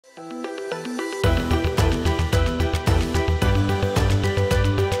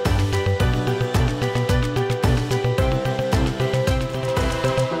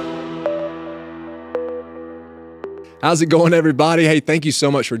How's it going, everybody? Hey, thank you so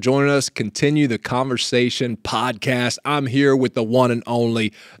much for joining us. Continue the Conversation podcast. I'm here with the one and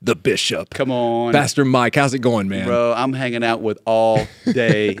only, the Bishop. Come on. Pastor Mike, how's it going, man? Bro, I'm hanging out with all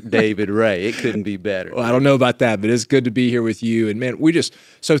day David Ray. It couldn't be better. Well, I don't know about that, but it's good to be here with you. And man, we're just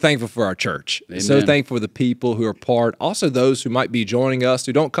so thankful for our church. Amen. So thankful for the people who are part, also those who might be joining us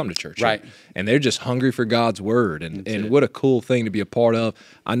who don't come to church. Right. And they're just hungry for God's word. And what a cool thing to be a part of.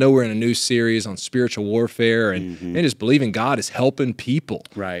 I know we're in a new series on spiritual warfare and just believing God is helping people.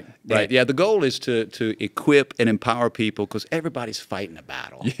 Right. Yeah, the goal is to equip and empower people because everybody's fighting a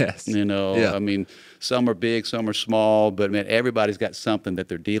battle. Yes. You know, Yeah. I mean, some are big, some are small, but man, everybody's got something that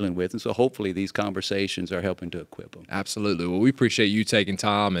they're dealing with. And so hopefully these conversations are helping to equip them. Absolutely. Well, we appreciate you taking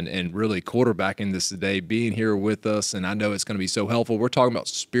time and really quarterbacking this today, being here with us. And I know it's going to be so helpful. We're talking about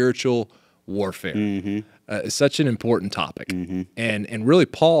spiritual warfare. It's such an important topic. And really,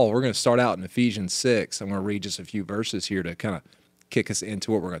 Paul, we're going to start out in Ephesians 6. I'm going to read just a few verses here to kind of kick us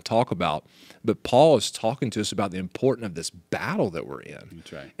into what we're going to talk about. But Paul is talking to us about the importance of this battle that we're in.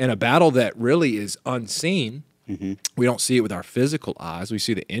 That's right. And a battle that really is unseen. We don't see it with our physical eyes. We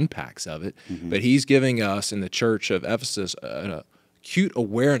see the impacts of it. But he's giving us in the church of Ephesus an acute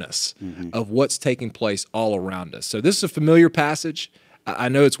awareness of what's taking place all around us. So this is a familiar passage. I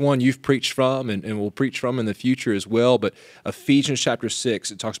know it's one you've preached from and will preach from in the future as well, but Ephesians chapter 6,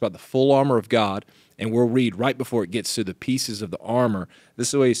 it talks about the full armor of God, and we'll read right before it gets to the pieces of the armor. This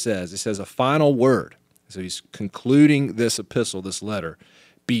is what he says. It says a final word. So he's concluding this epistle, this letter.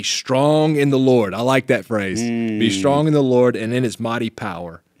 Be strong in the Lord. I like that phrase. Be strong in the Lord and in his mighty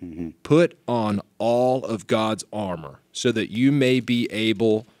power. Put on all of God's armor so that you may be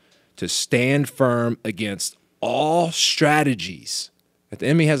able to stand firm against all strategies. That the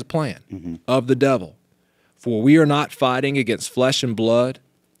enemy has a plan of the devil. For we are not fighting against flesh and blood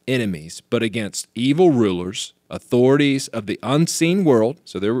enemies, but against evil rulers, authorities of the unseen world.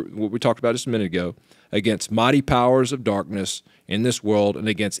 So there, what we talked about just a minute ago, against mighty powers of darkness in this world, and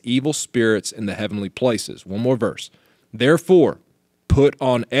against evil spirits in the heavenly places. One more verse. Therefore, put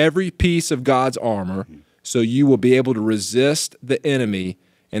on every piece of God's armor, so you will be able to resist the enemy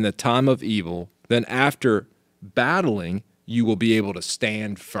in the time of evil. Then after battling, you will be able to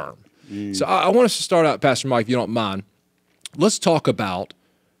stand firm. So I want us to start out, Pastor Mike, if you don't mind. Let's talk about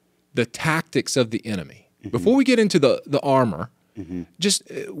the tactics of the enemy. Before we get into the armor, just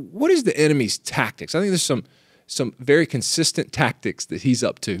what is the enemy's tactics? I think there's some very consistent tactics that he's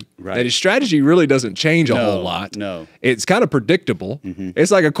up to. Right. That his strategy really doesn't change a whole lot. No. It's kind of predictable.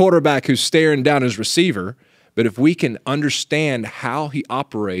 It's like a quarterback who's staring down his receiver. But if we can understand how he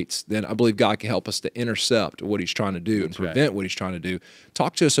operates, then I believe God can help us to intercept what he's trying to do and prevent what he's trying to do.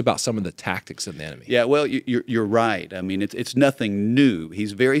 Talk to us about some of the tactics of the enemy. Yeah, well, you're right. I mean, it's nothing new.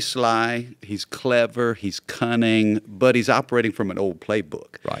 He's very sly, he's clever, he's cunning, but he's operating from an old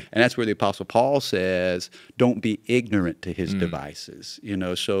playbook. Right. And that's where the Apostle Paul says, don't be ignorant to his devices. You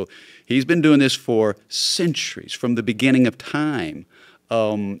know, so he's been doing this for centuries, from the beginning of time.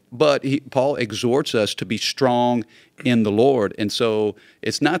 But Paul exhorts us to be strong in the Lord. And so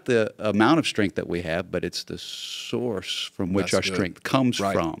it's not the amount of strength that we have, but it's the source from which our strength comes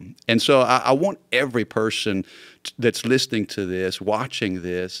from. And so I want every person that's listening to this, watching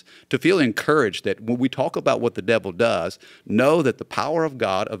this, to feel encouraged that when we talk about what the devil does, know that the power of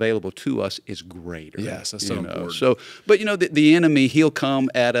God available to us is greater. Yes, that's so important. So, but you know, the enemy, he'll come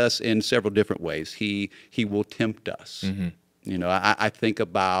at us in several different ways. He will tempt us. You know, I think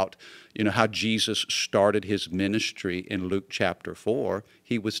about, you know, how Jesus started his ministry in Luke chapter 4.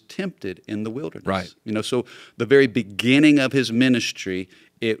 He was tempted in the wilderness. Right. You know, so the very beginning of his ministry,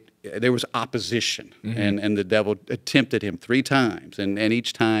 there was opposition, and the devil tempted him 3 times, and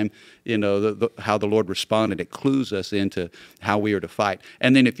each time, you know, how the Lord responded, it clues us into how we are to fight.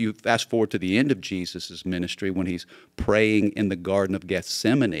 And then if you fast forward to the end of Jesus' ministry, when he's praying in the Garden of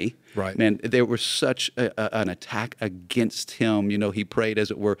Gethsemane, man, there was such an attack against him. You know, he prayed,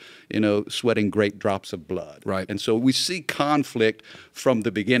 as it were, you know, sweating great drops of blood. Right. And so we see conflict from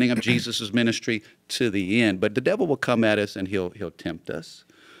the beginning of Jesus' ministry to the end. But the devil will come at us and he'll tempt us.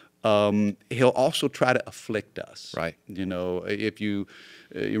 He'll also try to afflict us. Right. You know, if you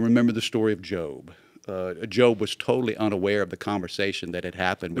remember the story of Job. Job was totally unaware of the conversation that had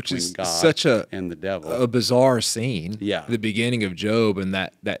happened between God and the devil. A bizarre scene. Yeah. The beginning of Job and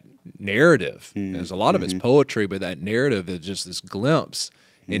that narrative. There's a lot of it's poetry, but that narrative is just this glimpse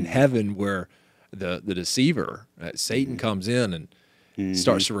in heaven where the deceiver, Satan, comes in and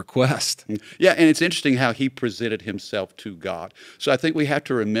starts to request. Yeah, and it's interesting how he presented himself to God. So I think we have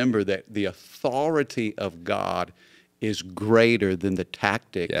to remember that the authority of God is greater than the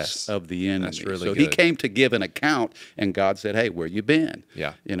tactics Yes. of the enemy. That's really so he good. came to give an account, and God said, "Hey, where you been?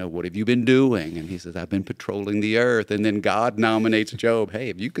 Yeah. What have you been doing?" And he says, "I've been patrolling the earth." And then God nominates Job. "Hey,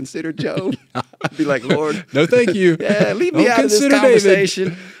 have you considered Job?" I'd be like, "Lord, No, thank you. yeah, leave me Don't out of this consider David.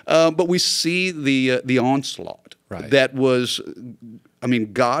 conversation." But we see the onslaught. Right. That was,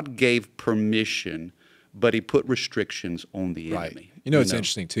 God gave permission, but he put restrictions on the Right. enemy. It's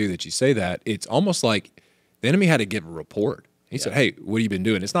interesting, too, that you say that. It's almost like the enemy had to give a report. He said, "Hey, what have you been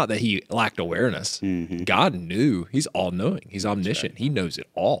doing?" It's not that he lacked awareness. Mm-hmm. God knew. He's all-knowing. He's omniscient. He knows it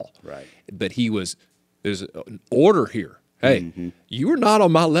all. Right. But there's an order here. Hey, you are not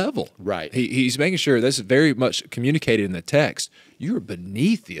on my level. Right. He's making sure this is very much communicated in the text. You are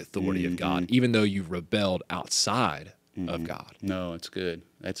beneath the authority of God, even though you've rebelled outside of God. No, it's good.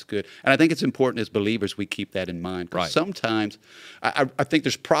 That's good. And I think it's important as believers we keep that in mind. 'Cause Right. sometimes I think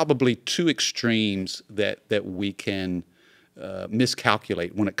there's probably two extremes that we can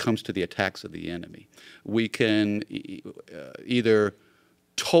miscalculate when it comes to the attacks of the enemy. We can either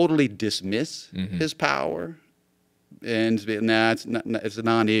totally dismiss his power and be, nah, it's a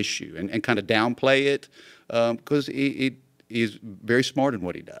non-issue, and kind of downplay it because he's very smart in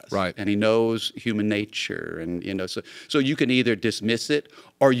what he does, Right. and he knows human nature, and so you can either dismiss it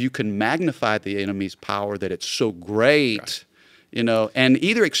or you can magnify the enemy's power that it's so great. And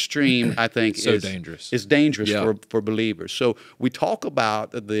either extreme, I think, So is dangerous. Is dangerous Yeah. for believers. So we talk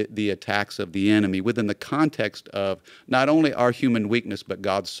about the attacks of the enemy within the context of not only our human weakness, but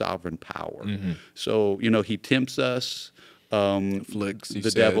God's sovereign power. So, he tempts us. Afflicts, you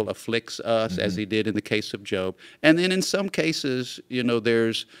the said. devil afflicts us, as he did in the case of Job. And then in some cases,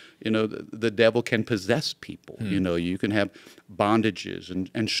 there's, the devil can possess people. You can have bondages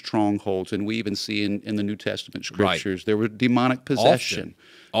and strongholds. And we even see in the New Testament scriptures, there were demonic possession.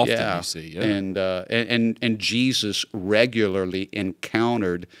 Often you see, yeah. And Jesus regularly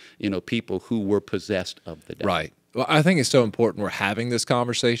encountered, people who were possessed of the devil. Right. Well, I think it's so important we're having this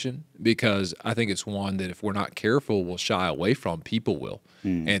conversation because I think it's one that if we're not careful, we'll shy away from. People will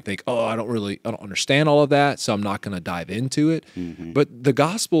and think, "Oh, I don't understand all of that, so I'm not going to dive into it." But the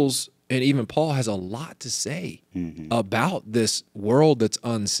Gospels and even Paul has a lot to say about this world that's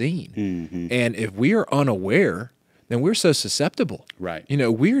unseen. And if we are unaware, then we're so susceptible. Right.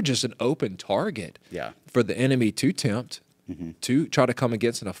 We're just an open target Yeah. for the enemy to tempt, to try to come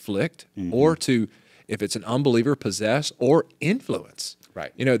against and afflict, or to, if it's an unbeliever, possess or influence.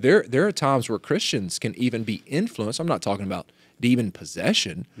 Right. There are times where Christians can even be influenced. I'm not talking about demon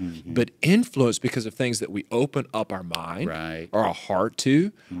possession, but influenced because of things that we open up our mind Right. or our heart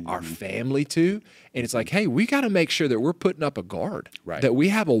to, our family to. And it's like, hey, we got to make sure that we're putting up a guard, Right. that we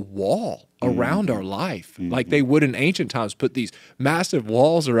have a wall around our life, like they would in ancient times, put these massive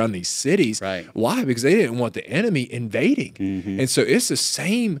walls around these cities. Right. Why? Because they didn't want the enemy invading. And so it's the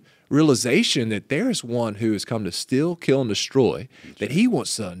same realization that there's one who has come to steal, kill, and destroy, that he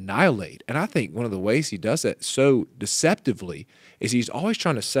wants to annihilate. And I think one of the ways he does that so deceptively is he's always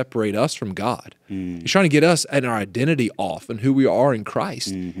trying to separate us from God. He's trying to get us and our identity off and who we are in Christ,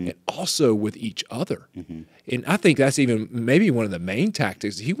 and also with each other. And I think that's even maybe one of the main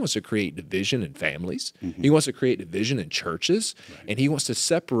tactics. He wants to create division in families. He wants to create division in churches, and he wants to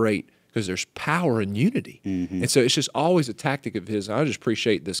separate because there's power in unity. And so it's just always a tactic of his. I just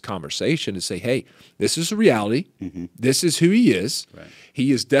appreciate this conversation to say, hey, this is a reality. This is who he is. Right.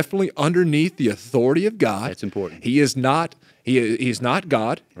 He is definitely underneath the authority of God. That's important. He is not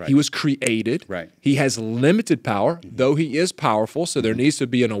God. Right. He was created. Right. He has limited power, though he is powerful. So there needs to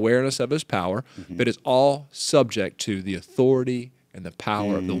be an awareness of his power, but it's all subject to the authority and the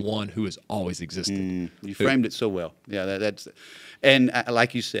power of the one who has always existed. You framed it so well. Yeah, that's, and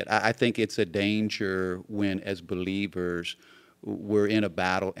like you said, I think it's a danger when, as believers, we're in a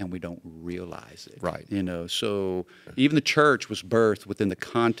battle and we don't realize it. Right. So even the church was birthed within the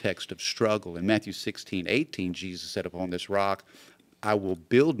context of struggle. In Matthew 16:18, Jesus said, "Upon this rock, I will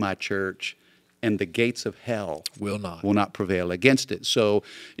build my church, and the gates of hell Will not. will not prevail against it." So,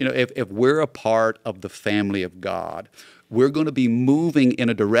 if we're a part of the family of God, we're going to be moving in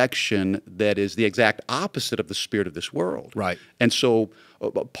a direction that is the exact opposite of the spirit of this world. Right. And so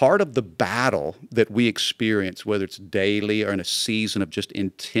part of the battle that we experience, whether it's daily or in a season of just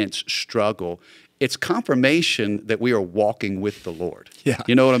intense struggle, it's confirmation that we are walking with the Lord. Yeah.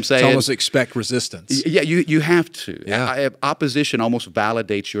 You know what I'm saying? It's almost expect resistance. Yeah, you have to. Yeah. Opposition almost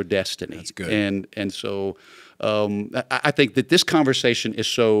validates your destiny. That's good. And so I think that this conversation is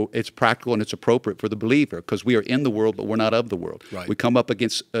it's practical and it's appropriate for the believer, because we are in the world, but we're not of the world. Right. We come up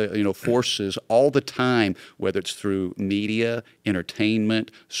against forces all the time, whether it's through media,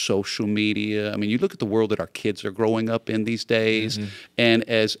 entertainment, social media. I mean, you look at the world that our kids are growing up in these days, and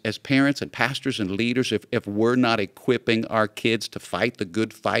as parents and pastors and leaders, if we're not equipping our kids to fight the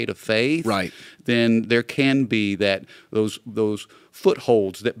good fight of faith, Right. then there can be those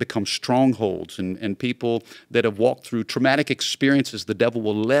footholds that become strongholds, and people that have walked through traumatic experiences, the devil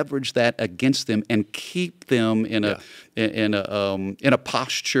will leverage that against them and keep them in a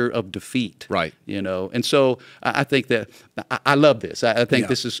posture of defeat. Right. And so I think that I love this. I think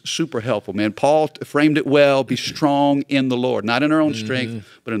this is super helpful, man. Paul framed it well: be strong in the Lord, not in our own strength,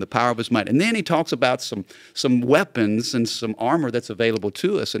 but in the power of His might. And then he talks about some weapons and some armor that's available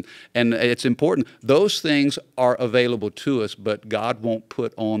to us, and it's important. Those things are available to us, but God won't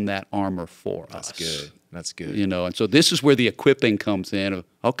put on that armor for us. That's good. That's good. And so this is where the equipping comes in.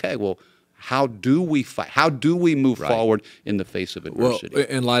 Okay, well, how do we fight? How do we move forward in the face of adversity? Well,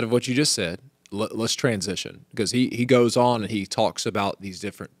 in light of what you just said, let's transition, because he goes on and he talks about these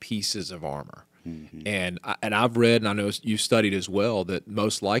different pieces of armor. And I've read, and I know you studied as well, that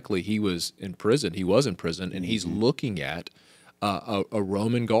most likely he was in prison. He was in prison, and he's looking at a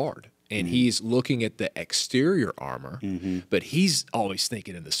Roman guard. And he's looking at the exterior armor, but he's always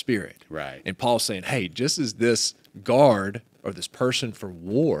thinking in the spirit. Right. And Paul's saying, hey, just as this guard or this person for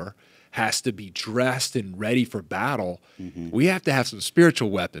war has to be dressed and ready for battle, we have to have some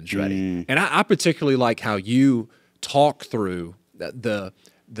spiritual weapons ready. And I particularly like how you talk through the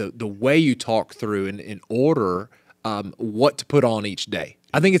way you talk through in order what to put on each day.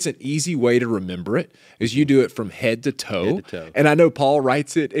 I think it's an easy way to remember it, is you do it from head to toe. Head to toe. And I know Paul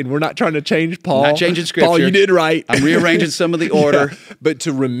writes it, and we're not trying to change Paul. Not changing Scripture. Paul, you did right. I'm rearranging some of the order. Yeah. But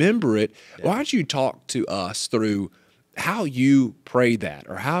to remember it, why don't you talk to us through how you pray that,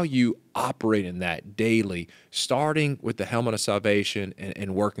 or how you operate in that daily, starting with the helmet of salvation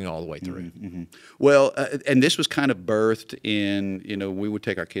and working all the way through. Well, and this was kind of birthed in, we would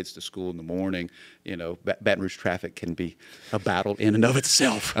take our kids to school in the morning. Baton Rouge traffic can be a battle in and of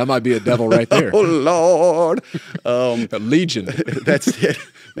itself. That might be a devil right there. Oh, Lord. A legion. That's it.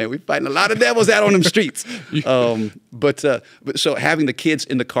 Man, we're fighting a lot of devils out on them streets. But so having the kids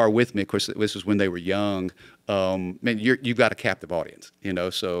in the car with me, of course, this was when they were young. Man, you've got a captive audience,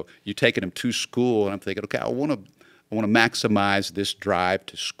 so you're taking them to school, and I'm thinking, okay, I want to maximize this drive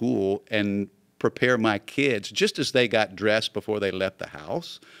to school and prepare my kids just as they got dressed before they left the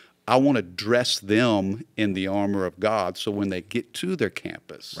house. I want to dress them in the armor of God, so when they get to their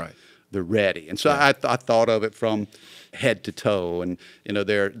campus, they're ready. And so I thought of it from head to toe. And,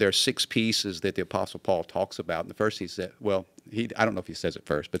 there are 6 pieces that the Apostle Paul talks about. And the first he said, I don't know if he says it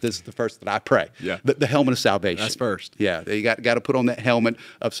first, but this is the first that I pray. Yeah. The helmet of salvation. That's first. Yeah, you got to put on that helmet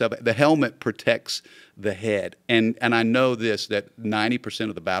of salvation. The helmet protects the head. And I know this, that 90%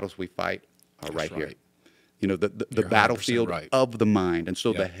 of the battles we fight are right here. The battlefield of the mind. And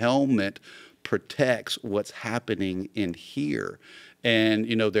so the helmet protects what's happening in here. And,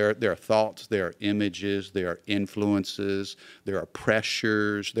 there are thoughts, there are images, there are influences, there are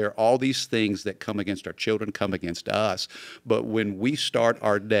pressures, there are all these things that come against our children, come against us. But when we start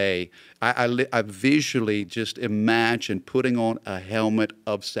our day, I visually just imagine putting on a helmet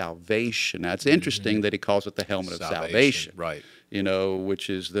of salvation. Now, it's interesting that he calls it the helmet of salvation. Right. Which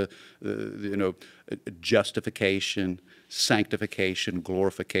is the justification, sanctification,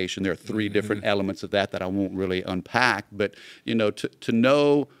 glorification. There are 3 different elements of that I won't really unpack. But, to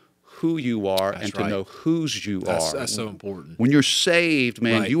know who you are and to know whose you are. That's so important. When you're saved,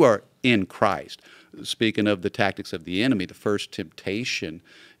 man, you are in Christ. Speaking of the tactics of the enemy, the first temptation,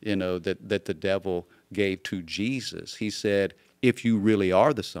 that the devil gave to Jesus, he said, if you really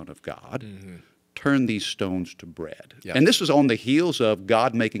are the Son of God, turn these stones to bread. Yep. And this was on the heels of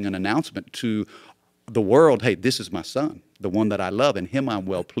God making an announcement to the world, hey, this is my Son, the one that I love, and him I'm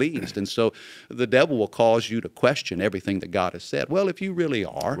well pleased. And so the devil will cause you to question everything that God has said. Well, if you really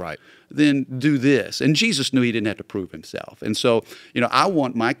are, then do this. And Jesus knew he didn't have to prove himself. And so, I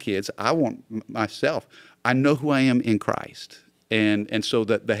want my kids, I want myself, I know who I am in Christ. And so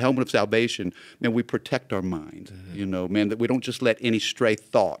the helmet of salvation, man, we protect our mind, man, that we don't just let any stray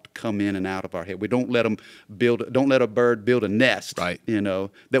thought come in and out of our head. We don't let don't let a bird build a nest, that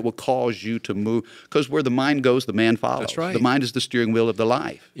will cause you to move. Because where the mind goes, the man follows. That's right. The mind is the steering wheel of the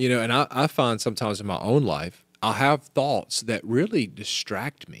life. And I find sometimes in my own life, I'll have thoughts that really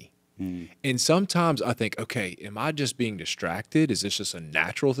distract me. And sometimes I think, okay, am I just being distracted? Is this just a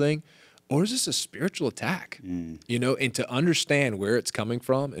natural thing? or is this a spiritual attack? You know, and to understand where it's coming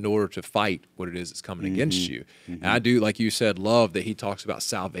from in order to fight what it is that's coming against you. And I do, like you said, love that he talks about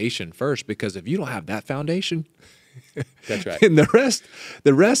salvation first, because if you don't have that foundation, That's right. and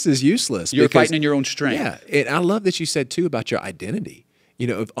the rest is useless. You're because- fighting in your own strength. Yeah, and I love that you said too about your identity. You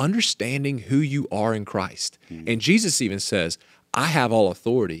know, of understanding who you are in Christ. And Jesus even says, "I have all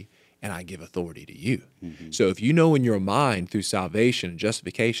authority, and I give authority to you." So if you know in your mind through salvation,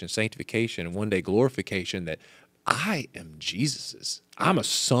 justification, sanctification, and one day glorification that I am Jesus's, I'm a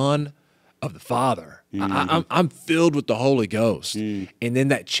son of the Father. I'm filled with the Holy Ghost. And then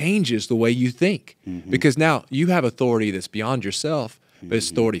that changes the way you think. Because now you have authority that's beyond yourself, but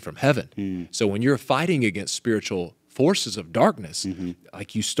it's authority from heaven. So when you're fighting against spiritual forces of darkness,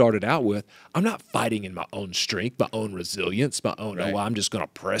 like you started out with, I'm not fighting in my own strength, my own resilience, my own, Right. oh, I'm just going to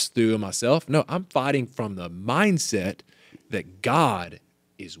press through myself. No, I'm fighting from the mindset that God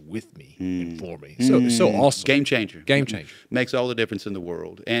is with me and for me. So awesome. Game changer. Game changer. Makes all the difference in the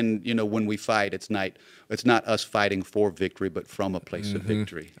world. And you know, when we fight, it's not us fighting for victory, but from a place of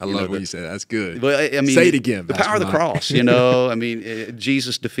victory. I You love know, what the- you said. That's good. Well, I mean, say it again. The Pastor power of the Mike. cross, you know. I mean,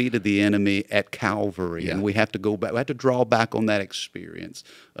 Jesus defeated the enemy at Calvary, Yeah. and we have to go back. We have to draw back on that experience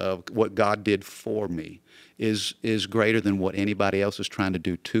of what God did for me is greater than what anybody else is trying to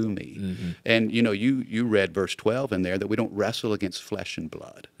do to me. And you know, you read verse 12 in there that we don't wrestle against flesh and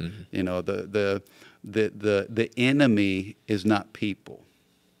blood. You know, the enemy is not people,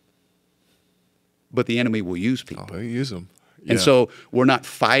 but the enemy will use people. Oh, use them. And so we're not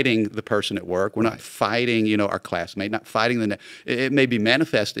fighting the person at work. We're not fighting, you know, our classmate. Not fighting it may be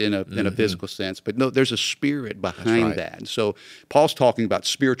manifest in a physical sense, but no, there's a spirit behind right. that. And so Paul's talking about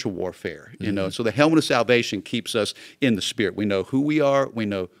spiritual warfare. You know, so the helmet of salvation keeps us in the spirit. We know who we are. We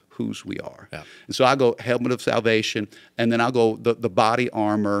know whose we are. Yeah. And so I go helmet of salvation, and then I'll go the body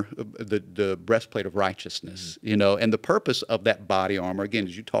armor, the breastplate of righteousness, you know, and the purpose of that body armor, again,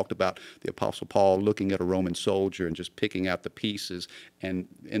 as you talked about the Apostle Paul looking at a Roman soldier and just picking out the pieces and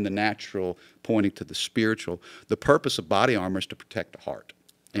in the natural pointing to the spiritual, the purpose of body armor is to protect the heart.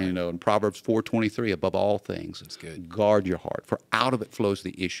 And, you know, in Proverbs 4:23, above all things, That's good. guard your heart, for out of it flows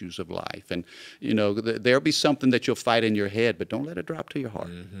the issues of life. And, you know, there'll be something that you'll fight in your head, but don't let it drop to your heart.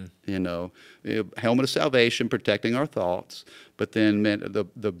 You know, helmet of salvation, protecting our thoughts, but then, man,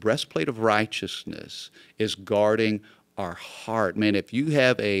 the breastplate of righteousness is guarding our heart. Man, if you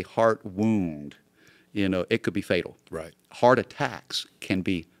have a heart wound, you know, it could be fatal. Right. Heart attacks can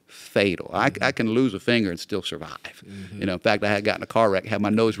be fatal. I can lose a finger and still survive. You know, in fact, I had gotten in a car wreck, had my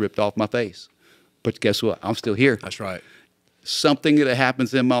nose ripped off my face. But guess what? I'm still here. That's right. Something that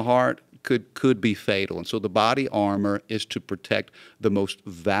happens in my heart could be fatal. And so the body armor is to protect the most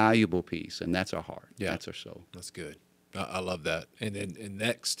valuable piece, and that's our heart. Yeah. That's our soul. That's good. I love that. And then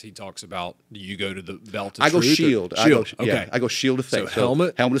next he talks about you go to the belt of I go truth. shield. Shield. Yeah, Okay. I go shield of faith. So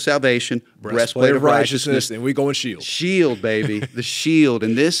helmet, of salvation, breastplate of righteousness, and we go in shield. Shield, baby, the shield,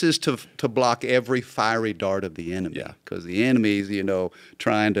 and this is to block every fiery dart of the enemy. Yeah. Because the enemy's, you know,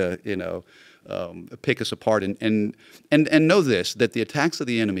 trying to, you know, pick us apart, and know this, that the attacks of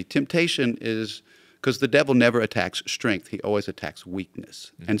the enemy, temptation is, because the devil never attacks strength, he always attacks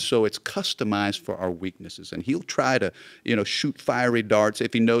weakness. And so it's customized for our weaknesses, and he'll try to, you know, shoot fiery darts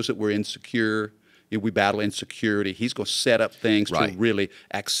if he knows that we're insecure. We battle insecurity. He's going to set up things Right. to really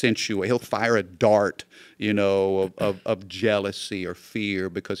accentuate. He'll fire a dart, you know, of jealousy or fear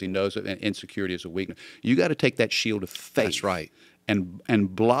because he knows that insecurity is a weakness. You got to take that shield of faith. That's right.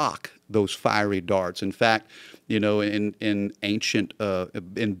 And block those fiery darts. In fact, you know, in ancient,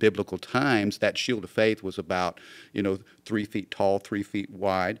 in biblical times, that shield of faith was about, you know, 3 feet tall, 3 feet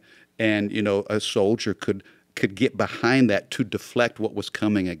wide, and you know, a soldier could get behind that to deflect what was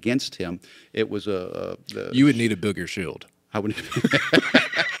coming against him. It was You would need a bigger shield. I would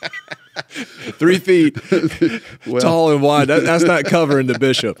 3 feet tall and wide. That's not covering the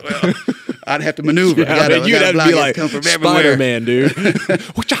bishop. I'd have to maneuver. I mean, you'd have to be like come from everywhere. Spider-Man, dude.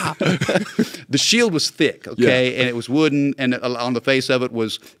 The shield was thick, okay, and it was wooden, and on the face of it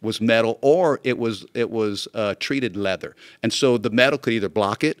was metal, or it was treated leather, and so the metal could either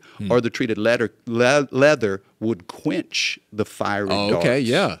block it, or the treated leather would quench the fiery darts. Okay,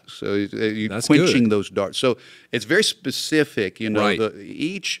 yeah. So you're That's quenching good. those darts. So it's very specific, you know. Right.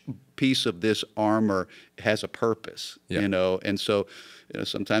 Each piece of this armor has a purpose, Yeah. you know, and so. You know,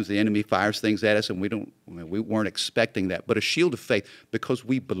 sometimes the enemy fires things at us, and we weren't expecting that. But a shield of faith, because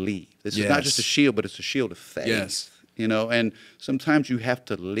we believe. This is not just a Yes. shield, but it's a shield of faith. Yes. You know, and sometimes you have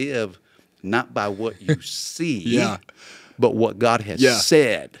to live not by what you see, Yeah. but what God has Yeah.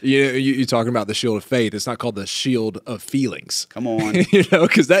 said. You're talking about the shield of faith. It's not called the shield of feelings. Come on. Because that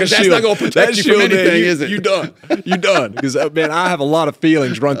 'Cause that's shield, not gonna protect that you from shield, man, anything, is it? You done. You done. Because man, I have a lot of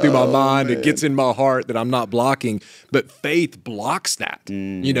feelings run through my mind. man. It gets in my heart that I'm not blocking. But faith blocks that.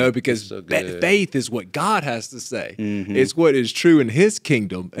 Because so good. faith is what God has to say. It's what is true in His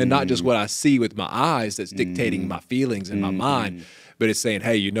kingdom, and not just what I see with my eyes that's dictating my feelings and my mind. But it's saying,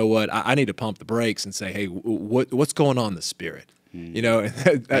 hey, you know what? I need to pump the brakes and say, hey, what's going on in the spirit?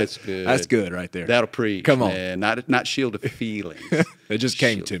 That's good. That's good right there. That'll preach. Come on. Man. Not shield of feelings. It just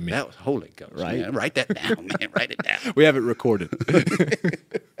came Shield. to me. That was Holy Ghost. Right? Man. Write that down, man. Write it down. We have it recorded.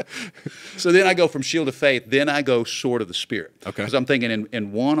 So then I go from shield of faith, then I go sword of the Spirit. Okay. Because I'm thinking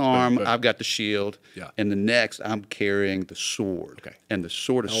in one arm, Good. I've got the shield, Yeah. and the next, I'm carrying the sword. Okay. And the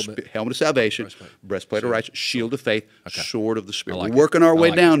sword of Helmet. helmet of salvation, Breastplate. breastplate of righteousness, shield of faith, sword of the Spirit. like We're it. working our I way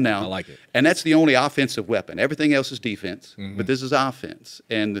like down it. now. I like it. And that's the only offensive weapon. Everything else is defense, but this is offense.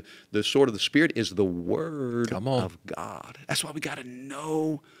 And the sword of the Spirit is the Word Come on. of God. That's why we got to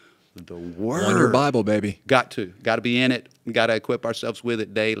know the Word. On your Bible, baby. Got to be in it. We got to equip ourselves with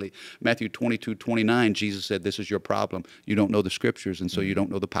it daily. Matthew 22:29, Jesus said, this is your problem. You don't know the scriptures, and so you don't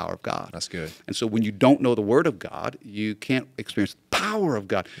know the power of God. That's good. And so when you don't know the word of God, you can't experience the power of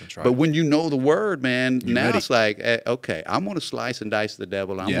God. That's right. But when you know the word, man, now ready. it's like, okay, I'm going to slice and dice the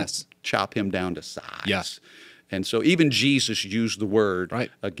devil. I'm going Yes. to chop him down to size. Yes. And so even Jesus used the word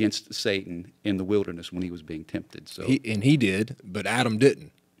Right. against Satan in the wilderness when he was being tempted. So He did, but Adam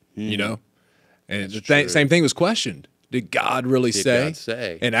didn't. And the true. same thing was questioned. Did God really Did say? God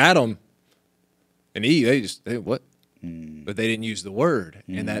say? And Adam and Eve, what? But they didn't use the word,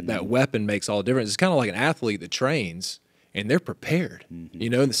 and that weapon makes all the difference. It's kind of like an athlete that trains, and they're prepared.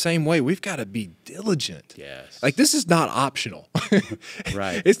 In the same way, we've got to be diligent. Yes. Like this is not optional.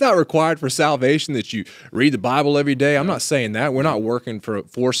 Right. It's not required for salvation that you read the Bible every day. I'm not saying that. We're not working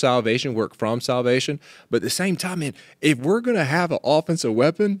for salvation, work from salvation. But at the same time, man, if we're going to have an offensive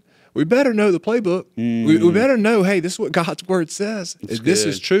weapon, we better know the playbook. We better know, hey, this is what God's word says. This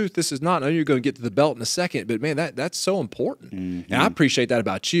is good. truth. This is not. I know you're going to get to the belt in a second, but man, that's so important. And I appreciate that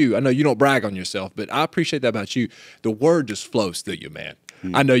about you. I know you don't brag on yourself, but I appreciate that about you. The word just flows through you, man.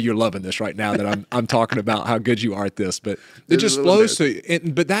 I know you're loving this right now that I'm talking about how good you are at this, but it There's just a little flows bit. through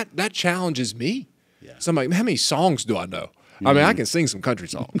you. But that challenges me. Yeah. So I'm like, how many songs do I know? I mean, I can sing some country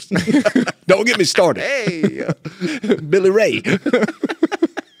songs. Don't get me started. Hey, Billy Ray.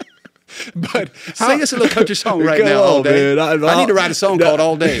 But sing us a little country song right Come now all on, day. man. I need to write a song called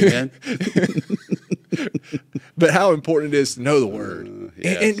All Day, man. But how important it is to know the word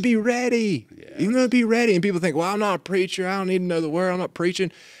yes. and to be ready. You know, be ready. And people think, well, I'm not a preacher. I don't need to know the word. I'm not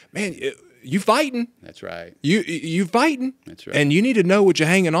preaching. Man, you fighting. That's right. You fighting. That's right. And you need to know what you're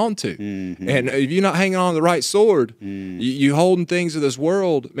hanging on to. And if you're not hanging on to the right sword, you holding things of this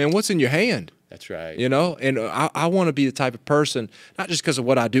world, man, what's in your hand? That's right. And I want to be the type of person, not just because of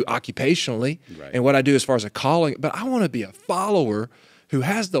what I do occupationally Right. and what I do as far as a calling, but I want to be a follower who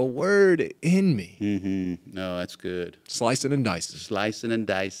has the word in me. No, that's good. Slicing and dicing. Slicing and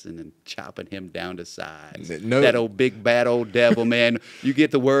dicing and chopping him down to size. No- That old big bad old devil, man. You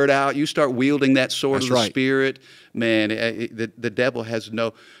get the word out. You start wielding that sword That's of the right. Spirit, man. The devil has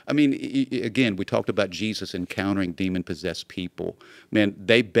no. I mean, again, we talked about Jesus encountering demon-possessed people. Man,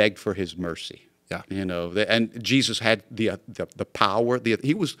 they begged for his mercy. Yeah. And Jesus had the power.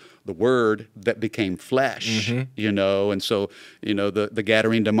 He was the Word that became flesh. And so the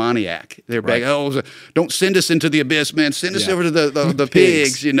Gadarene demoniac. They're begging, oh, don't send us into the abyss, man. Send us Yeah. over to the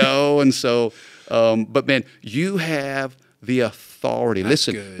pigs. And so, but man, you have the authority.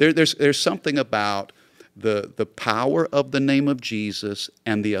 Listen, good. there's something about the power of the name of Jesus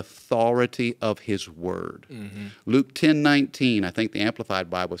and the authority of his word. Luke 10:19, I think the Amplified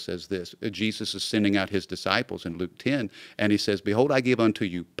Bible says this. Jesus is sending out his disciples in Luke 10, and he says, behold, I give unto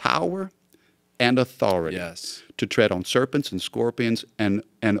you power and authority Yes. to tread on serpents and scorpions and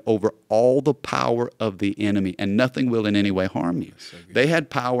over all the power of the enemy, and nothing will in any way harm you. They had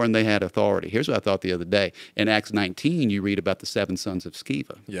power and they had authority. Here's what I thought the other day. In Acts 19, you read about the 7 sons of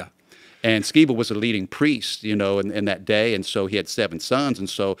Sceva. Yeah. And Sceva was a leading priest, in that day, and so he had 7 sons, and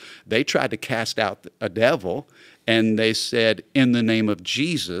so they tried to cast out a devil, and they said, in the name of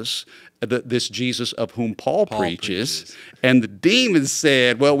Jesus, this Jesus of whom Paul preaches, and the demons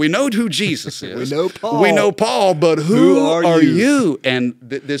said, well, we know who Jesus is. We know Paul, but who are you? And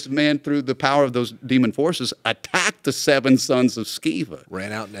this man, through the power of those demon forces, attacked the 7 sons of Sceva.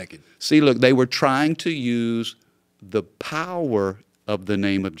 Ran out naked. See, look, they were trying to use the power of the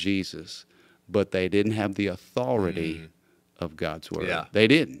name of Jesus, but they didn't have the authority of God's word. Yeah. They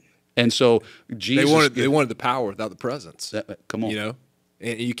didn't. And so They Jesus, wanted the power without the presence. come on. You know,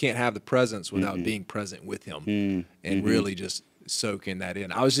 and you can't have the presence without being present with Him, and really just soaking that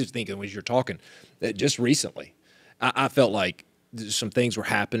in. I was just thinking when you're talking that just recently, I felt like some things were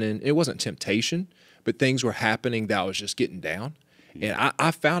happening. It wasn't temptation, but things were happening that I was just getting down, and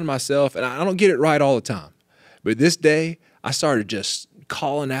I found myself, and I don't get it right all the time, but this day I started just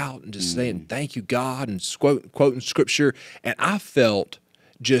calling out and just saying thank you, God, and quoting scripture, and I felt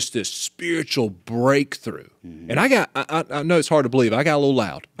just this spiritual breakthrough. And I know it's hard to believe. I got a little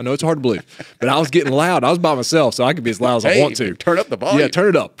loud. I know it's hard to believe, but I was getting loud. I was by myself, so I could be as loud as I want to. Turn up the volume. Yeah, turn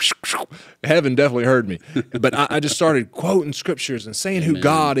it up. Heaven definitely heard me. But I just started quoting scriptures and saying who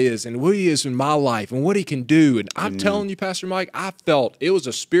God is and what He is in my life and what He can do. And I'm telling you, Pastor Mike, I felt it was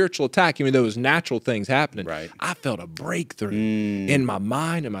a spiritual attack, even though it was natural things happening. Right. I felt a breakthrough in my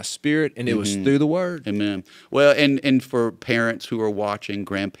mind and my spirit, and it was through the Word. Amen. Well, and for parents who are watching,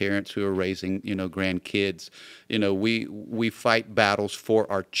 grandparents who are raising, grandkids, we fight battles for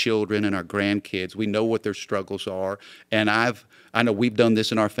our children and our grandkids. We know what their struggles are, and I know we've done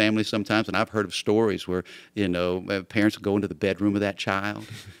this in our family sometimes, and I've heard of stories where, parents go into the bedroom of that child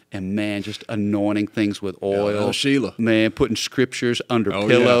and, man, just anointing things with oil. Oh, Sheila. Man, putting scriptures under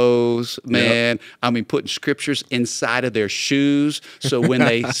pillows. Yeah. Man, I mean, putting scriptures inside of their shoes so when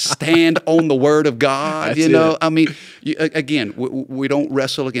they stand on the Word of God, I mean, again, we don't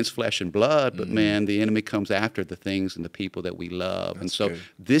wrestle against flesh and blood, but, man, the enemy comes after the things and the people that we love. And so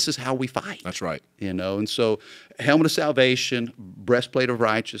this is how we fight. That's right. And so helmet of salvation, breastplate of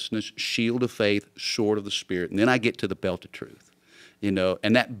righteousness, shield of faith, sword of the Spirit. And then I get to the belt of truth, and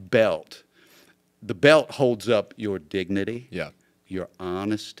that belt, the belt holds up your dignity, your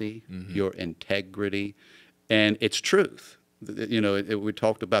honesty, your integrity, and it's truth. We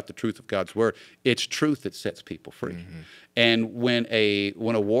talked about the truth of God's word. It's truth that sets people free. And when a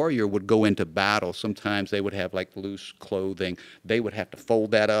warrior would go into battle, sometimes they would have like loose clothing. They would have to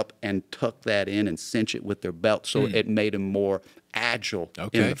fold that up and tuck that in and cinch it with their belt, so it made them more agile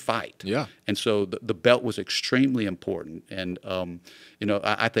in the fight. Yeah. And so the belt was extremely important. And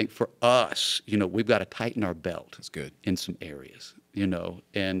I think for us, we've got to tighten our belt. That's good. In some areas. And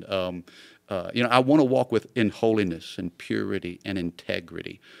I want to walk in holiness and purity and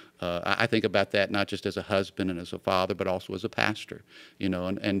integrity. I think about that not just as a husband and as a father, but also as a pastor,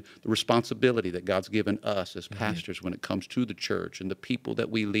 and the responsibility that God's given us as pastors when it comes to the church and the people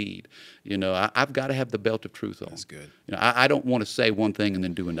that we lead. I've got to have the belt of truth on. That's good. I don't want to say one thing and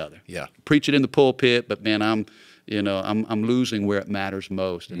then do another. Yeah. Preach it in the pulpit, but man, I'm losing where it matters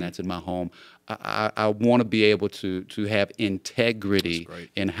most, and that's in my home. I want to be able to have integrity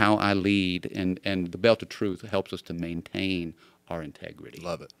in how I lead, and the belt of truth helps us to maintain our integrity.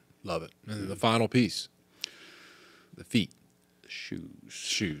 Love it. Love it. And the final piece, the feet.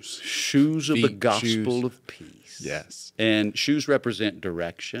 Shoes of the gospel of peace. Yes. And shoes represent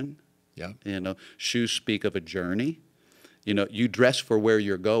direction. Yeah. Shoes speak of a journey. You dress for where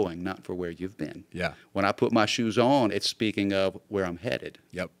you're going, not for where you've been. Yeah. When I put my shoes on, it's speaking of where I'm headed.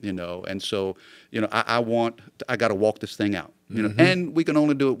 Yep. And so, I got to walk this thing out. And we can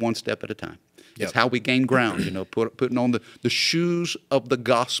only do it one step at a time. Yep. It's how we gain ground. Putting on the shoes of the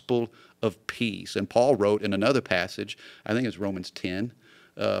gospel of peace. And Paul wrote in another passage, I think it's Romans 10,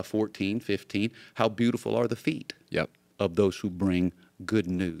 14, 15, how beautiful are the feet of those who bring good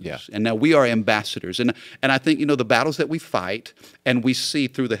news. Yeah. And now we are ambassadors. And I think, the battles that we fight and we see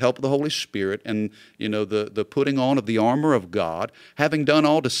through the help of the Holy Spirit and, the putting on of the armor of God, having done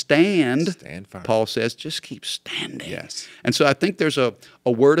all to stand firm. Paul says, just keep standing. Yes. And so I think there's a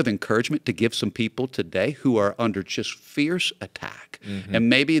word of encouragement to give some people today who are under just fierce attack.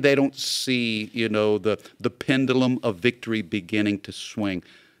 And maybe they don't see, the pendulum of victory beginning to swing.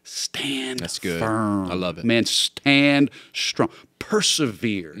 Stand That's good. Firm. I love it. Man, stand strong.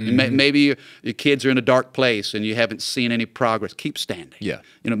 Persevere. Maybe your kids are in a dark place and you haven't seen any progress. Keep standing. Yeah.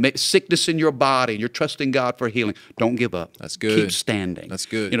 Sickness in your body and you're trusting God for healing. Don't give up. That's good. Keep standing. That's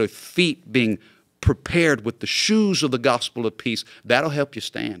good. Feet being prepared with the shoes of the gospel of peace. That'll help you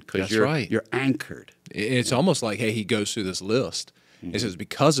stand because you're anchored. It's almost like, hey, he goes through this list. It says,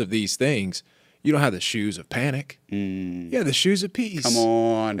 because of these things, you don't have the shoes of panic. You have the shoes of peace. Come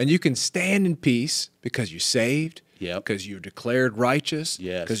on. And you can stand in peace because you're saved, Yep. because you're declared righteous,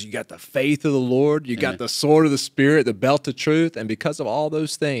 Yes. because you got the faith of the Lord, you Amen. got the sword of the Spirit, the belt of truth, and because of all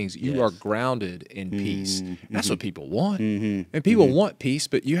those things, you Yes. are grounded in peace. That's what people want. Mhm. And people want peace,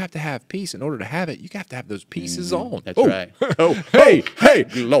 but you have to have peace. In order to have it, you have to have those pieces on. That's Oh, right. Oh, hey, hey.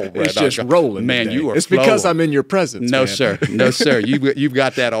 Glory, It's just dog. rolling Man, today. you are It's because flowing. I'm in your presence, No, man. sir. No, sir. You've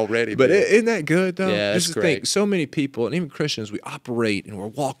got that already. But Bill. isn't that good, though? Yeah, Just that's to think, great. so many people, and even Christians, we operate and we're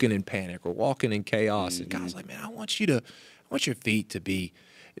walking in panic, we're walking in chaos. And Mm-hmm. God's like, man, I want your feet to be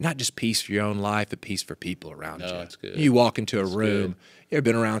not just peace for your own life, but peace for people around you. that's good. You walk into a That's room, you ever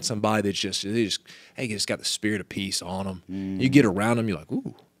been around somebody that's they just got the spirit of peace on them. You get around them, you're like,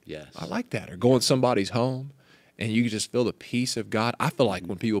 ooh, Yes. I like that. Or go in somebody's home, and you just feel the peace of God. I feel like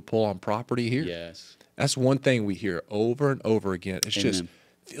when people pull on property here, Yes. that's one thing we hear over and over again. It's just Amen.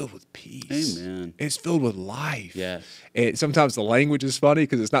 filled with peace. Amen. It's filled with life. Yes. And sometimes the language is funny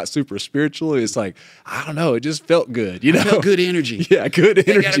because it's not super spiritual. It's like, I don't know, it just felt good, you know? Felt good energy. Yeah, good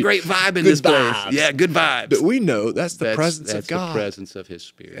energy. They got a great vibe in Good this place. vibes. Yeah, good vibes. But we know that's the presence that's of God. the presence of His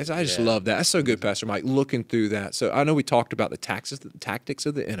Spirit. I just Yeah. love that. That's so good, Pastor Mike, looking through that. So I know we talked about the tactics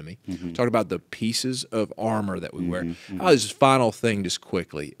of the enemy, talked about the pieces of armor that we wear. This final thing, just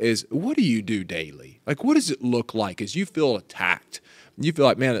quickly, is what do you do daily? Like, what does it look like as you feel attacked? You feel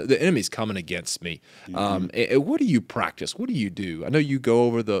like, man, the enemy's coming against me. And what do you practice? What do you do? I know you go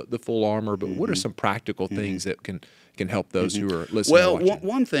over the full armor, but what are some practical things that can help those who are listening? Well, and watching?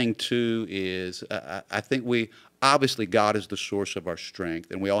 one thing too is I think obviously God is the source of our strength,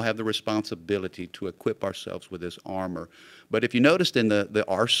 and we all have the responsibility to equip ourselves with this armor. But if you noticed in the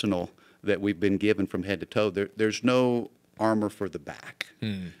arsenal that we've been given from head to toe, there's no armor for the back,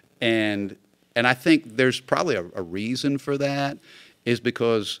 and I think there's probably a reason for that, is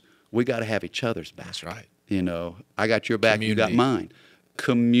because we got to have each other's back. That's right. You know, I got your back, you got Community. mine.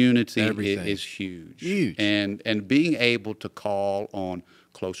 Community Everything. is huge. Huge. And being able to call on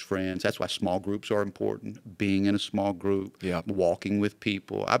close friends. That's why small groups are important. Being in a small group, Yep. walking with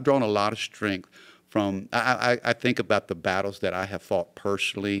people. I've drawn a lot of strength from. I think about the battles that I have fought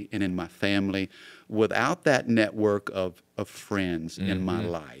personally and in my family. Without that network of friends in my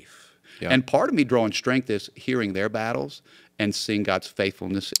life, Yep. and part of me drawing strength is hearing their battles and seeing God's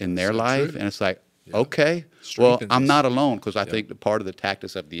faithfulness in their So life, true. and it's like. Okay, well, Strengthens I'm us. not alone, because I think that part of the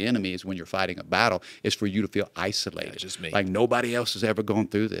tactics of the enemy is when you're fighting a battle is for you to feel isolated. just me. Like nobody else has ever gone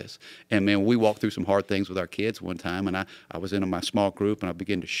through this. And man, we walked through some hard things with our kids one time, and I was in my small group and I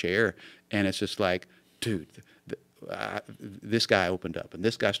began to share, and it's just like, dude, this guy opened up, and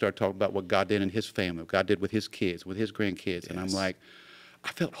this guy started talking about what God did in his family, what God did with his kids, with his grandkids, and I'm Yes. like,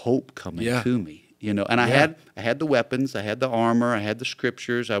 I felt hope coming Yeah. to me. You know, and I had the weapons, I had the armor, I had the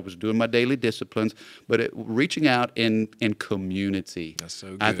scriptures, I was doing my daily disciplines, but reaching out in community, That's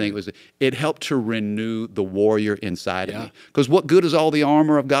so I good. think it helped to renew the warrior inside of Yeah. me. Because what good is all the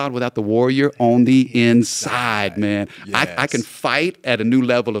armor of God without the warrior on the inside, man? I can Yes. fight at a new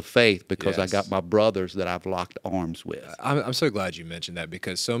level of faith because I Yes. got my brothers that I've locked arms with. I'm so glad you mentioned that,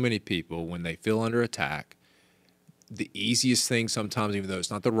 because so many people, when they feel under attack, the easiest thing sometimes, even though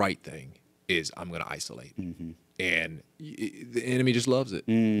it's not the right thing, is I'm going to isolate. And the enemy just loves it,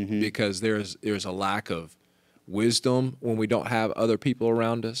 because there's a lack of wisdom when we don't have other people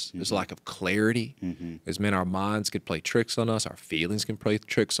around us. There's a lack of clarity. Because, man, our minds can play tricks on us. Our feelings can play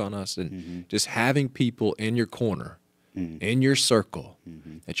tricks on us. And just having people in your corner, in your circle,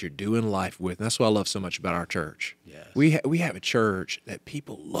 that you're doing life with. And that's what I love so much about our church. Yes. We have a church that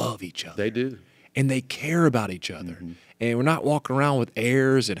people love each other. They do. And they care about each other. And we're not walking around with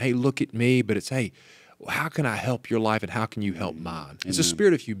airs and, hey, look at me, but it's, hey, how can I help your life and how can you help mine? It's a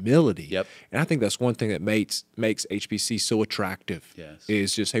spirit of humility. Yep. And I think that's one thing that makes HBC so attractive. Yes.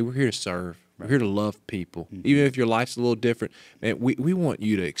 Is just, hey, we're here to serve. We're here to love people. Even if your life's a little different, man, we want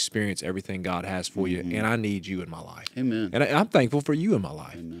you to experience everything God has for you, and I need you in my life. Amen. And I'm thankful for you in my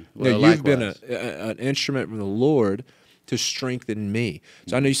life. Amen. You know, Well, you've been likewise. an instrument from the Lord to strengthen me.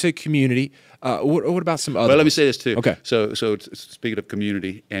 So I know you said community. What about some other? Well, let me say this too. Okay. So speaking of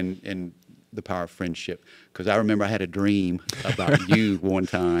community and the power of friendship, because I remember I had a dream about you one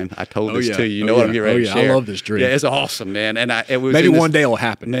time. I told Oh, this yeah. to you. You Oh, know what yeah. I'm getting ready Oh, to yeah. I share. love this dream. Yeah, it's awesome, man. And it was Maybe in this- one day it'll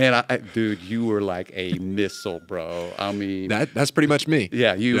happen. Man, dude, you were like a missile, bro. I mean, That's pretty much me.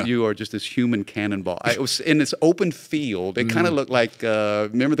 yeah, you are just this human cannonball. It was in this open field. It kind of looked like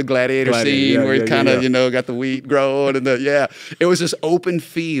remember the gladiator Gladiator, scene yeah, where yeah, it kind of yeah. got the wheat growing and it was this open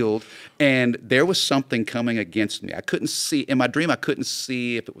field, and there was something coming against me. I couldn't see in my dream. I couldn't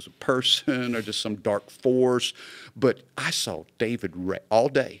see if it was a person or just some dark force, but I saw David Ray all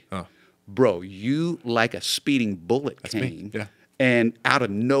day. Bro, you like a speeding bullet came. me, yeah. And out of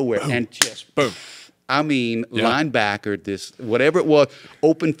nowhere, and just Boom. I mean, Yeah. linebacker, this whatever it was,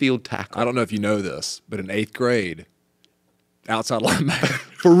 open field tackle. I don't know if you know this, but in 8th grade, outside linebacker.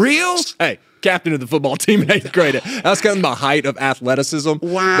 For real? Hey, captain of the football team in 8th grade. That's kind of my height of athleticism.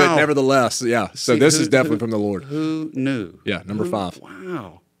 Wow. But nevertheless, yeah. So See, this is definitely from the Lord. Who knew? Yeah, number 5.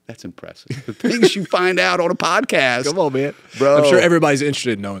 Wow. That's impressive. The things you find out on a podcast. Come on, man. Bro. I'm sure everybody's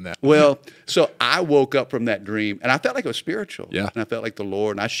interested in knowing that. Well, so I woke up from that dream, and I felt like it was spiritual. Yeah. And I felt like the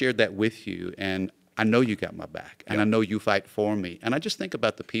Lord, and I shared that with you, and I know you got my back, and I know you fight for me. And I just think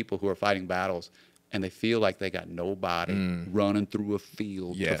about the people who are fighting battles, and they feel like they got nobody running through a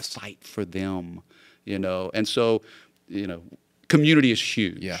field Yes. to fight for them, you know. And so, you know, community is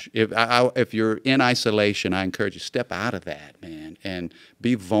huge. Yeah. If you're in isolation, I encourage you, step out of that, man, and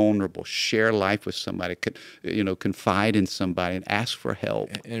be vulnerable. Share life with somebody. Confide in somebody and ask for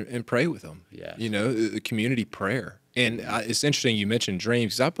help. And pray with them. Yes. You know, the community prayer. And it's interesting you mentioned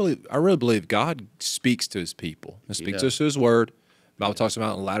dreams, because I really believe God speaks to his people. He speaks to us through his word. The Bible talks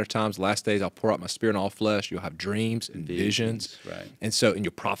about in the latter times, last days, I'll pour out my spirit on all flesh. You'll have dreams and visions. Right. And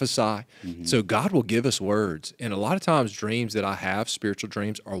you'll prophesy. So God will give us words. And a lot of times dreams that I have, spiritual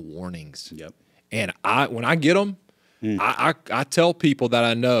dreams, are warnings. Yep. And when I get them, I tell people that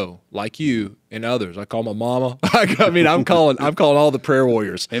I know, like you and others. I call my mama. I mean, I'm calling all the prayer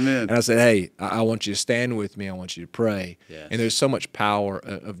warriors. Amen. And I said, hey, I want you to stand with me. I want you to pray. Yes. And there's so much power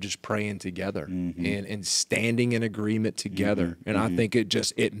of just praying together and standing in agreement together. And I think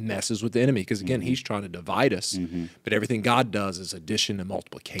it messes with the enemy, because again, he's trying to divide us. But everything God does is addition and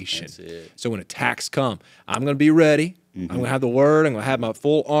multiplication. That's it. So when attacks come, I'm going to be ready. I'm going to have the word. I'm going to have my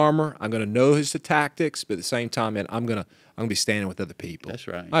full armor. I'm going to know his tactics, but at the same time, man, I'm going to be standing with other people. That's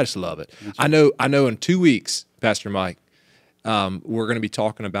right. I just love it. I know in 2 weeks, Pastor Mike, you're going to be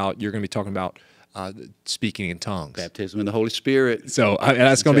talking about speaking in tongues. Baptism in the Holy Spirit. So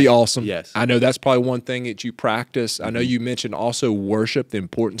that's going to be awesome. Yes. I know that's probably one thing that you practice. I know you mentioned also worship, the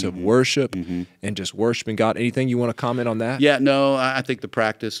importance of worship and just worshiping God. Anything you want to comment on that? Yeah, no, I think the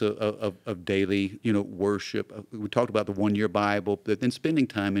practice of daily, worship. We talked about the 1 year Bible, but then spending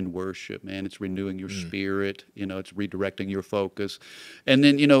time in worship, man, it's renewing your spirit. It's redirecting your focus, and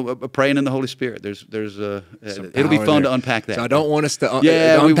then praying in the Holy Spirit. It'll be fun to unpack that. So I don't want us to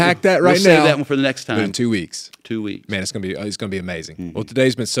unpack that right we'll now. Save that one for the next time. But in 2 weeks. 2 weeks. Man, it's gonna be amazing. Well,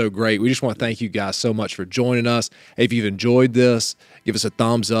 today's been so great. We just want to thank you guys so much for joining us. Hey, if you've enjoyed this, give us a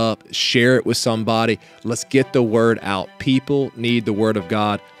thumbs up, share it with somebody. Let's get the word out. People need the word of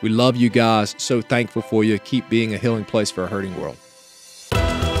God. We love you guys. So thankful for you. Keep being a healing place for a hurting world.